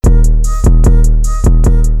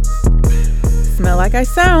like I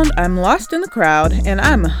sound, I'm lost in the crowd, and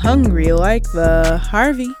I'm hungry like the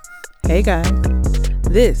Harvey. Hey guys,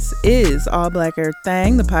 this is All Black Earth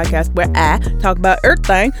Thang, the podcast where I talk about Earth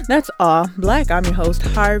Thang. That's all black. I'm your host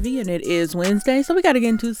Harvey, and it is Wednesday, so we gotta get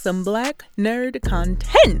into some black nerd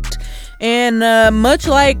content. And much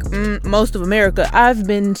like most of America, I've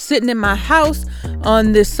been sitting in my house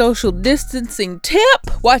on this social distancing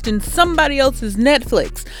tip, watching somebody else's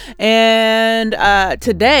Netflix. And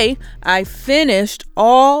today, I finished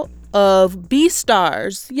all of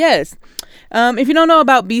Beastars. Yes. If you don't know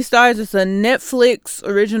about Beastars, it's a Netflix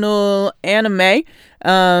original anime.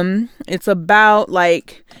 It's about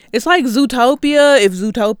it's like Zootopia if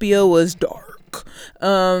Zootopia was dark.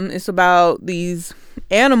 It's about these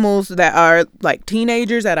animals that are like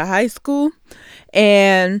teenagers at a high school,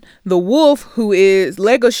 and the wolf, who is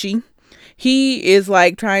Legoshi, he is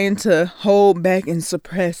like trying to hold back and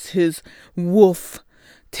suppress his wolf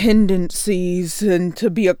tendencies and to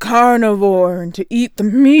be a carnivore and to eat the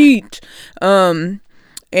meat. And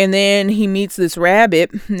then he meets this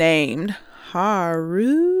rabbit named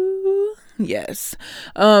Haru. Yes.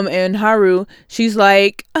 And Haru, she's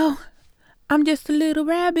like, "Oh, I'm just a little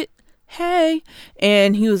rabbit. Hey."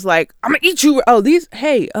 And he was like, "I'm gonna eat you." Oh,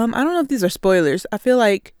 I don't know if these are spoilers. I feel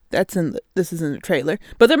like this is in the trailer,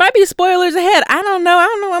 but there might be spoilers ahead. I don't know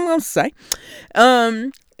what I'm gonna say.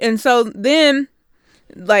 And so then,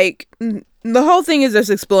 the whole thing is just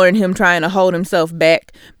exploring him trying to hold himself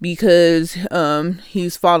back because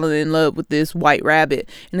he's fallen in love with this white rabbit.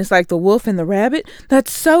 And it's like the wolf and the rabbit,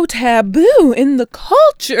 that's so taboo in the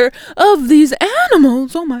culture of these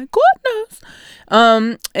animals. Oh my goodness.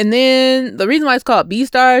 And then the reason why it's called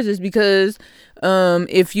Beastars is because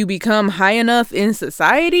if you become high enough in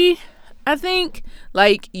society, I think,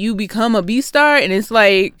 you become a Beastar, and it's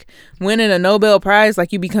like winning a Nobel Prize.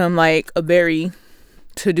 Like, you become like a very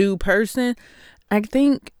to-do person. I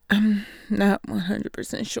think, I'm not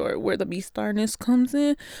 100% sure where the Beastarness comes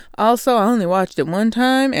in. Also, I only watched it one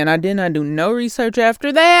time, and I did not do no research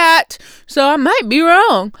after that, so I might be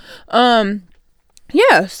wrong.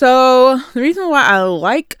 Yeah, so the reason why I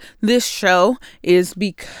like this show is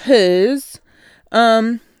because,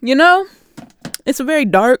 it's a very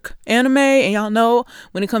dark anime, and y'all know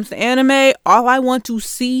when it comes to anime, all I want to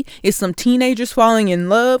see is some teenagers falling in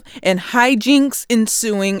love and hijinks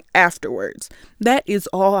ensuing afterwards. That is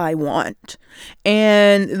all I want.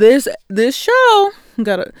 And this show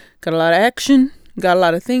got a lot of action, got a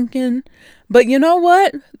lot of thinking, but you know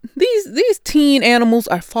what? These teen animals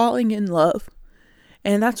are falling in love.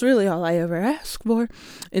 And that's really all I ever ask for.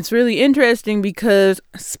 It's really interesting because,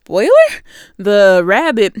 spoiler, the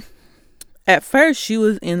rabbit, at first she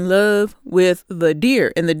was in love with the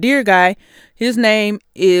deer. And the deer guy, his name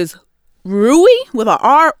is Rui with a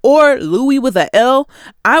R or Louis with a L.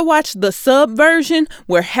 I watched the sub version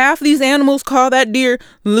where half these animals call that deer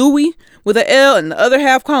Louis with a L and the other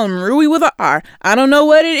half call him Rui with a R. I don't know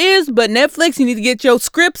what it is, but Netflix, you need to get your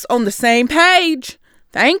scripts on the same page.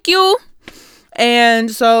 Thank you. And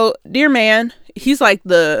so, Deer Man, he's like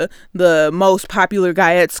the most popular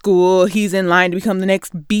guy at school. He's in line to become the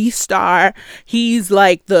next Beastar. He's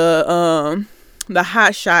like the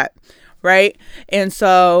hot shot, right? And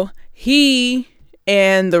so he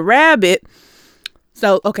and the rabbit.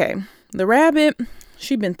 So okay, the rabbit,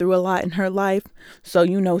 she been through a lot in her life, so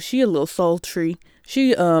she a little sultry.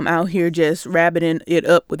 She out here just rabbiting it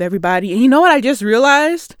up with everybody. And you know what I just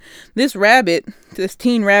realized? This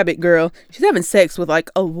teen rabbit girl, she's having sex with like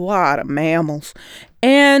a lot of mammals.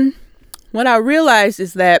 And what I realized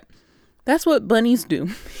is that's what bunnies do.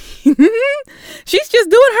 She's just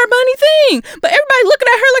doing her bunny thing. But everybody looking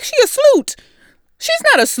at her like she a sloot. She's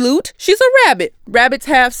not a sloot. She's a rabbit. Rabbits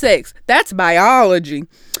have sex. That's biology.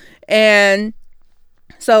 And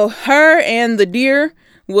so her and the deer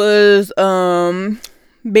was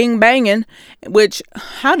bing banging, which,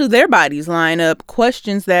 how do their bodies line up?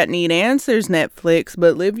 Questions that need answers, Netflix,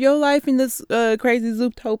 but live your life in this crazy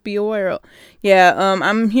Zootopia world. Yeah,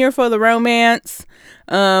 I'm here for the romance.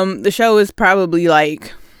 The show is probably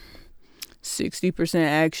like 60%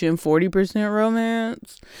 action, 40%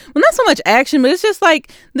 romance. Well, not so much action, but it's just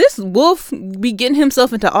like this wolf be getting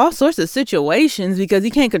himself into all sorts of situations because he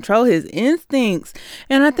can't control his instincts.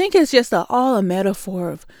 And I think it's just all a metaphor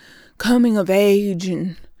of coming of age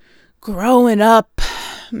and growing up,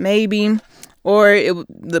 maybe. Or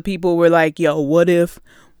the people were like, yo, what if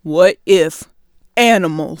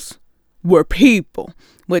animals were people?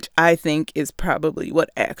 Which I think is probably what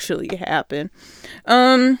actually happened.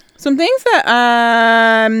 Some things that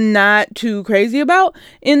I'm not too crazy about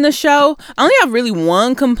in the show. I only have really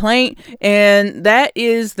one complaint, and that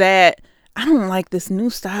is that I don't like this new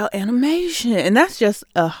style animation. And that's just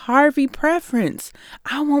a Harvey preference.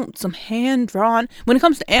 I want some hand-drawn. When it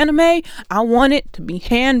comes to anime, I want it to be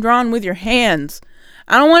hand-drawn with your hands.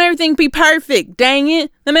 I don't want everything to be perfect. Dang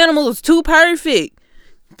it. Them animals is too perfect.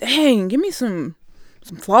 Dang, give me some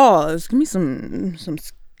flaws. Give me some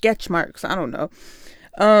sketch marks. I don't know.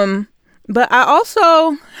 But I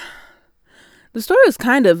also... The story is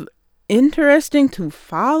kind of interesting to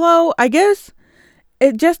follow, I guess.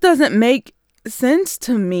 It just doesn't make sense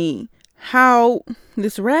to me how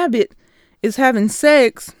this rabbit is having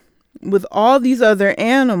sex with all these other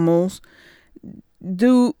animals.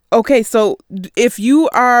 Okay, so if you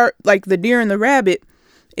are like the deer and the rabbit,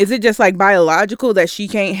 is it just like biological that she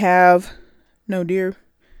can't have no deer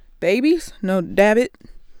babies? No dabbit?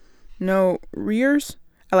 No rears?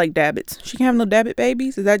 I like dabbits. She can't have no dabbit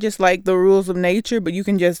babies? Is that just like the rules of nature, but you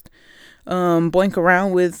can just boink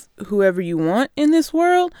around with whoever you want in this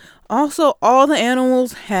world? Also, all the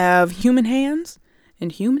animals have human hands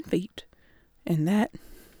and human feet, and that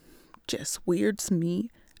just weirds me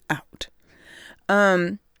out.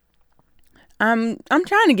 I'm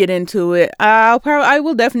trying to get into it. I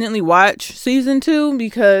will definitely watch season 2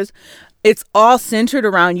 because it's all centered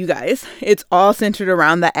around you guys. It's all centered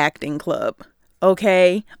around the acting club.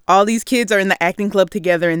 Okay, all these kids are in the acting club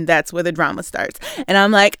together, and that's where the drama starts. And I'm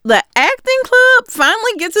like, the acting club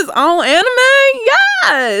finally gets its own anime?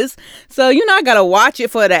 Yes! So, I gotta watch it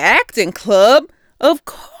for the acting club. Of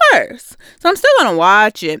course. So I'm still gonna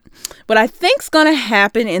watch it. But I think's gonna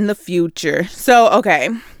happen in the future. So, okay.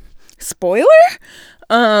 Spoiler?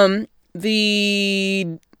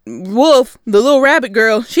 The wolf, the little rabbit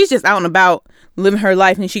girl, she's just out and about living her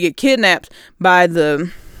life, and she get kidnapped by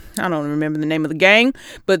I don't remember the name of the gang,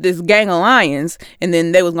 but this gang of lions, and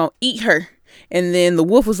then they was gonna eat her. And then the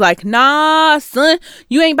wolf was like, nah, son,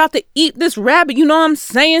 you ain't about to eat this rabbit, you know what I'm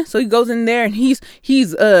saying? So he goes in there and he's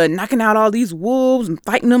knocking out all these wolves and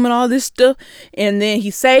fighting them and all this stuff. And then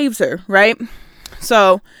he saves her, right?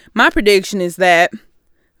 So my prediction is that,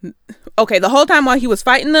 okay, the whole time while he was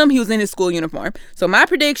fighting them, he was in his school uniform. So my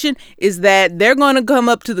prediction is that they're going to come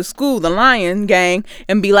up to the school, the lion gang,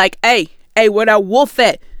 and be like, hey, where that wolf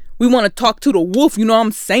at? We want to talk to the wolf, you know what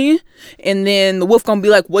I'm saying? And then the wolf gonna be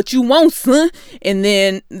like, what you want, son? And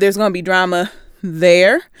then there's gonna be drama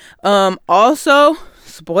there. Also,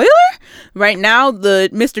 spoiler, right now,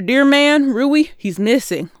 the Mr. Deer Man, Rui, he's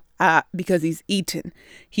missing because he's eaten.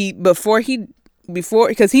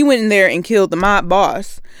 Because he went in there and killed the mob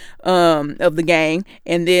boss of the gang.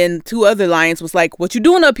 And then 2 other lions was like, what you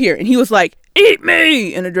doing up here? And he was like, eat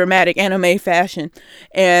me, in a dramatic anime fashion.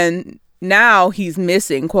 And now he's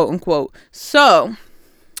missing, quote unquote. So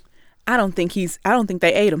I don't think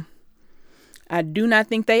they ate him. I do not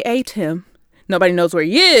think they ate him. Nobody knows where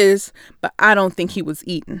he is, but I don't think he was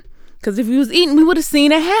eaten. Because if he was eaten, we would have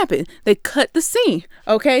seen it happen. They cut the scene.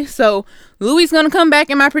 Okay, so Louis gonna come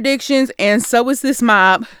back in my predictions, and so is this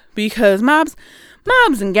mob, because mobs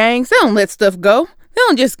and gangs, they don't let stuff go. They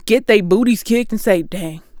don't just get their booties kicked and say,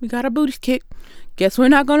 dang, we got our booties kicked. Guess we're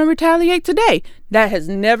not going to retaliate today. That has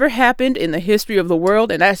never happened in the history of the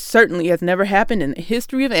world, and that certainly has never happened in the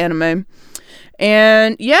history of anime.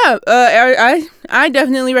 And yeah, I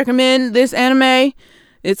definitely recommend this anime.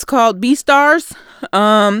 It's called Beastars.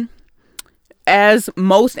 As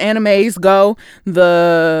most animes go,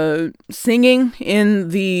 the singing in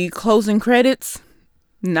the closing credits,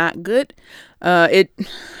 not good. I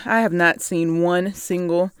have not seen one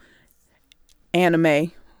single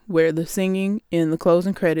anime where the singing in the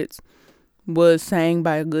closing credits was sang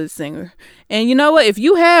by a good singer. And you know what? If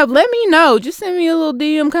you have, let me know. Just send me a little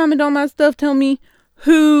DM, comment on my stuff. Tell me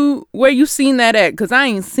where you seen that at, because I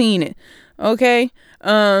ain't seen it. Okay?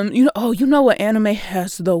 You know what anime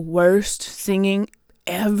has the worst singing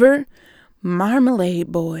ever?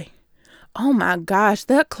 Marmalade Boy. Oh my gosh,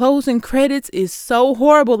 that closing credits is so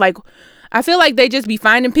horrible. Like, I feel like they just be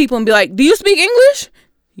finding people and be like, do you speak English?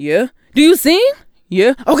 Yeah. Do you sing?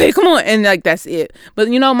 Yeah. Okay, come on. And like, that's it. But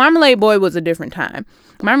Marmalade Boy was a different time.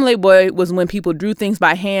 Marmalade Boy was when people drew things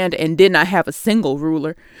by hand and did not have a single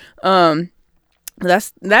ruler.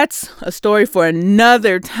 That's a story for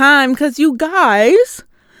another time, because you guys,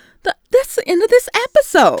 that's the end of this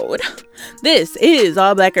episode. This is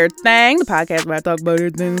All Black Earth Thang, the podcast where I talk about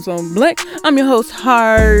everything that's on black. I'm your host,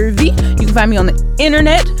 Harvey. You can find me on the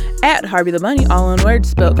internet at Harvey the Bunny, all on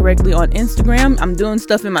words, spelled correctly, on Instagram. I'm doing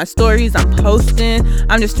stuff in my stories. I'm posting.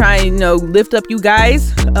 I'm just trying to, lift up you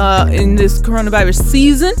guys in this coronavirus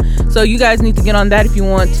season. So you guys need to get on that if you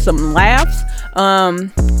want some laughs.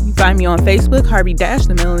 You can find me on Facebook, Harvey Dash,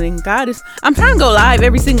 the Melanin Goddess. I'm trying to go live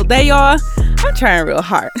every single day, y'all. I'm trying real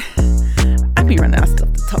hard. I be running out of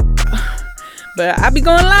stuff to talk about. But I'll be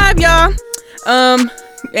going live, y'all.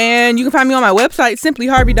 And you can find me on my website,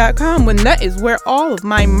 simplyharvey.com, when that is where all of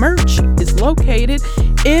my merch is located.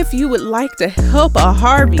 If you would like to help a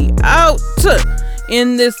Harvey out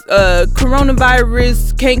in this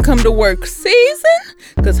coronavirus can't come to work season,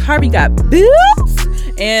 because Harvey got bills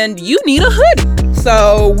and you need a hoodie,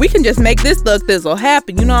 so we can just make this thug thizzle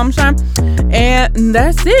happen, you know what I'm saying? And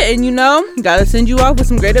that's it. And gotta send you off with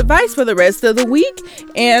some great advice for the rest of the week,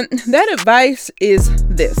 and that advice is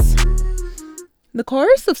this: the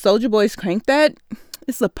chorus of Soulja Boy's Crank That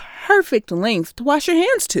is the perfect length to wash your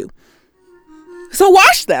hands to, so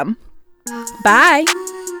wash them. Bye.